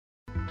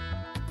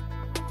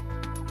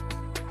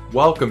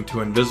Welcome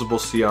to Invisible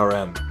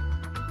CRM.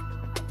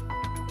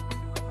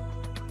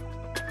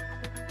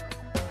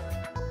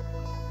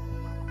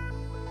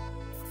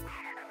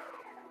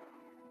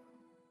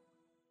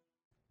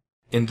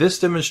 In this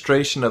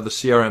demonstration of the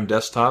CRM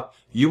desktop,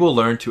 you will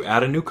learn to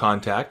add a new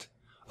contact,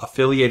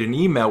 affiliate an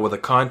email with a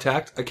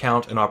contact,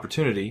 account, and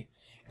opportunity,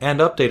 and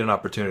update an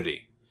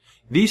opportunity.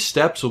 These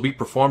steps will be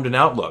performed in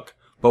Outlook,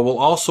 but will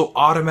also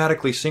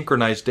automatically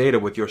synchronize data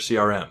with your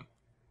CRM.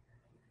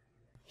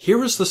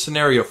 Here is the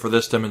scenario for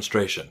this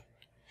demonstration.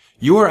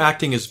 You are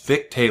acting as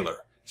Vic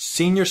Taylor,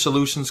 Senior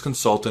Solutions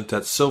Consultant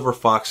at Silver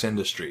Fox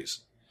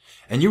Industries,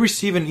 and you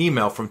receive an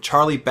email from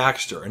Charlie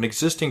Baxter, an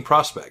existing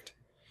prospect.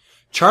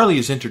 Charlie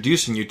is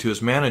introducing you to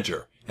his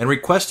manager and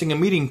requesting a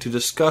meeting to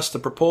discuss the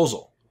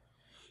proposal.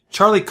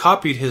 Charlie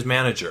copied his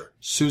manager,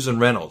 Susan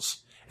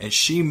Reynolds, and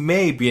she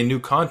may be a new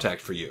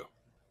contact for you.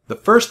 The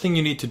first thing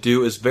you need to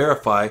do is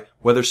verify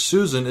whether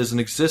Susan is an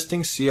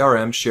existing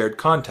CRM shared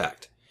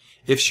contact.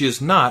 If she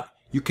is not,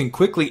 you can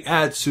quickly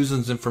add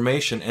Susan's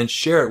information and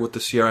share it with the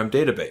CRM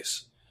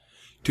database.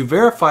 To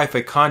verify if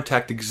a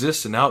contact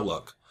exists in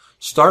Outlook,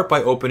 start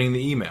by opening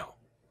the email.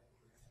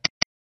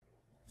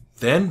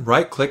 Then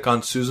right-click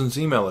on Susan's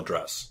email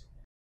address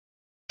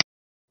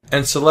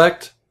and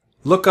select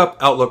Look up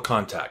Outlook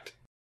Contact.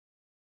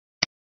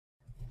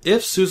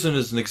 If Susan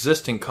is an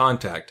existing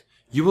contact,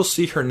 you will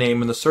see her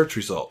name in the search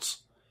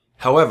results.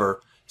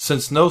 However,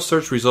 since no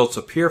search results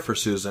appear for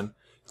Susan,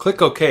 click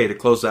OK to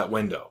close that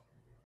window.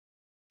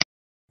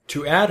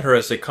 To add her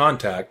as a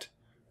contact,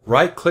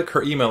 right-click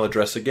her email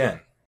address again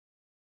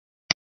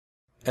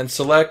and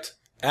select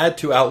Add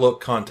to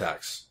Outlook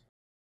Contacts.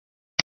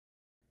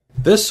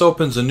 This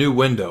opens a new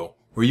window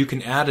where you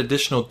can add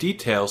additional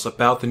details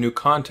about the new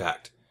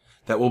contact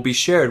that will be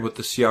shared with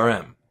the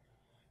CRM.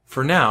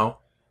 For now,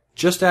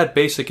 just add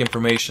basic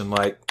information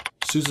like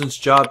Susan's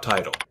job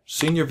title,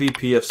 Senior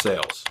VP of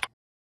Sales.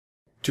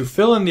 To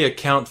fill in the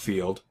account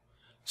field,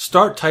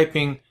 start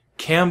typing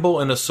Campbell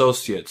and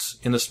Associates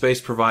in the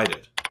space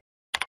provided.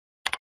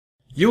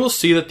 You will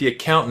see that the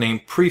account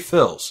name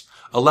pre-fills,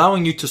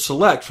 allowing you to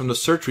select from the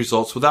search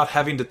results without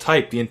having to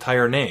type the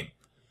entire name.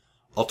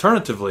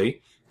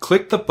 Alternatively,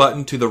 click the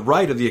button to the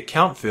right of the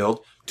account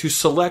field to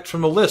select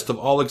from the list of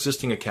all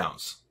existing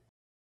accounts.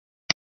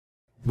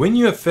 When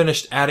you have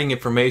finished adding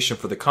information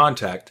for the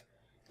contact,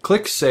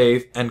 click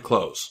Save and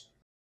Close.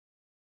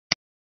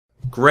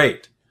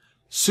 Great!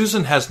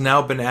 Susan has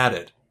now been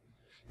added.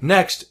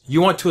 Next, you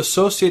want to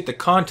associate the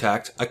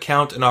contact,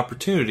 account, and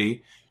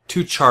opportunity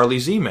to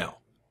Charlie's email.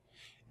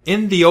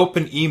 In the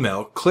open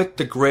email, click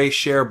the gray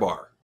share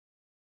bar,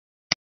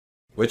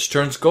 which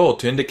turns gold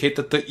to indicate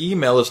that the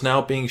email is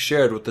now being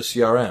shared with the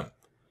CRM.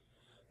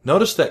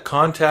 Notice that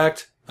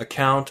contact,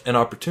 account, and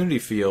opportunity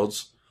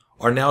fields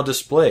are now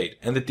displayed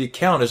and that the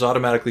account is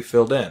automatically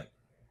filled in.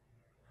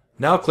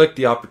 Now click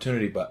the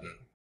Opportunity button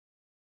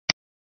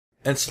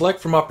and select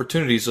from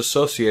opportunities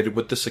associated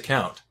with this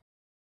account.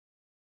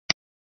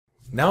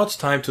 Now it's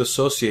time to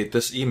associate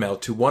this email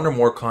to one or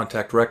more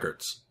contact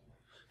records.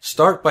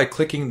 Start by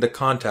clicking the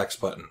Contacts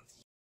button.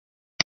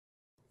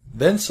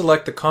 Then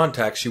select the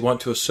contacts you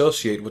want to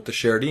associate with the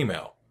shared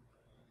email.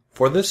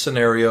 For this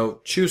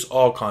scenario, choose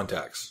All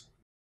Contacts.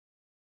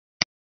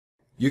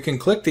 You can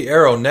click the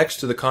arrow next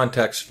to the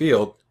Contacts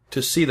field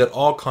to see that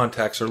all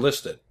contacts are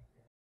listed.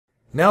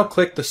 Now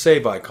click the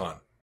Save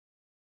icon.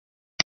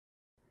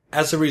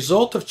 As a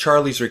result of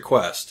Charlie's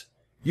request,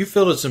 you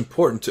feel it's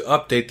important to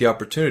update the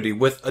opportunity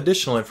with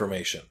additional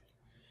information.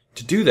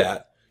 To do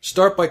that,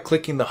 start by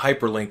clicking the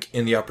hyperlink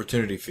in the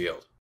Opportunity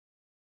field.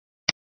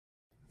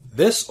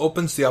 This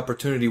opens the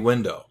Opportunity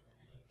window.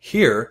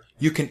 Here,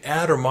 you can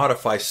add or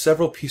modify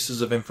several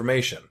pieces of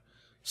information,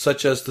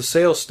 such as the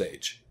sales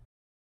stage.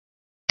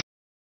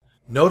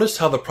 Notice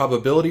how the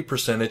probability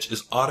percentage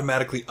is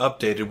automatically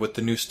updated with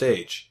the new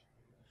stage.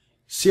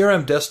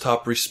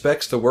 CRMDesktop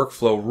respects the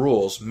workflow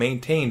rules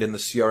maintained in the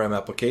CRM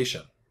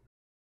application.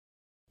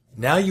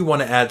 Now you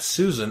want to add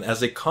Susan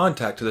as a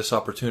contact to this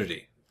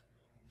opportunity.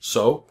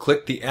 So,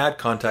 click the Add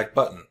Contact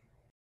button.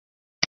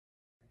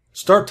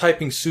 Start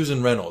typing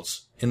Susan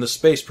Reynolds in the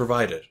space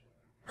provided.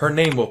 Her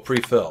name will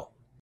pre-fill,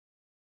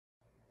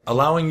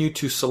 allowing you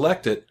to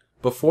select it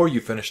before you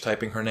finish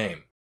typing her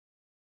name.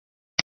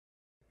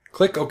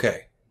 Click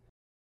OK.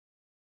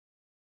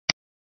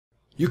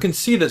 You can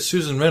see that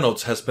Susan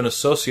Reynolds has been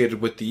associated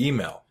with the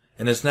email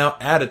and is now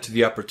added to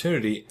the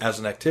opportunity as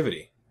an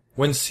activity.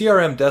 When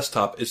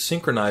CRMDesktop is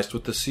synchronized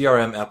with the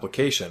CRM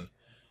application,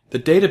 the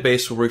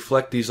database will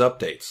reflect these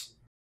updates.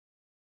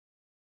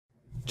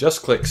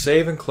 Just click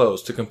Save and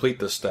Close to complete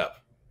this step.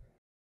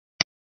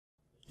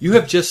 You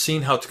have just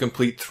seen how to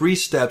complete 3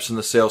 steps in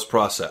the sales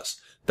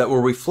process that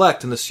will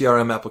reflect in the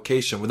CRM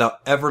application without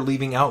ever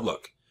leaving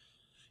Outlook.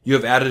 You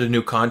have added a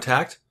new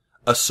contact,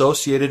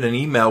 associated an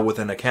email with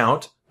an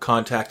account,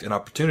 contact, and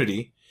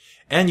opportunity,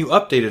 and you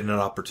updated an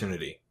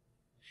opportunity.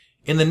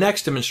 In the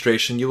next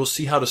demonstration, you will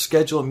see how to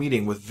schedule a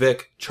meeting with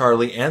Vic,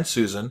 Charlie, and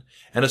Susan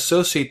and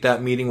associate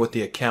that meeting with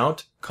the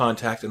account,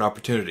 contact, and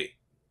opportunity.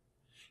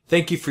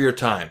 Thank you for your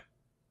time.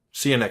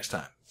 See you next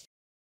time.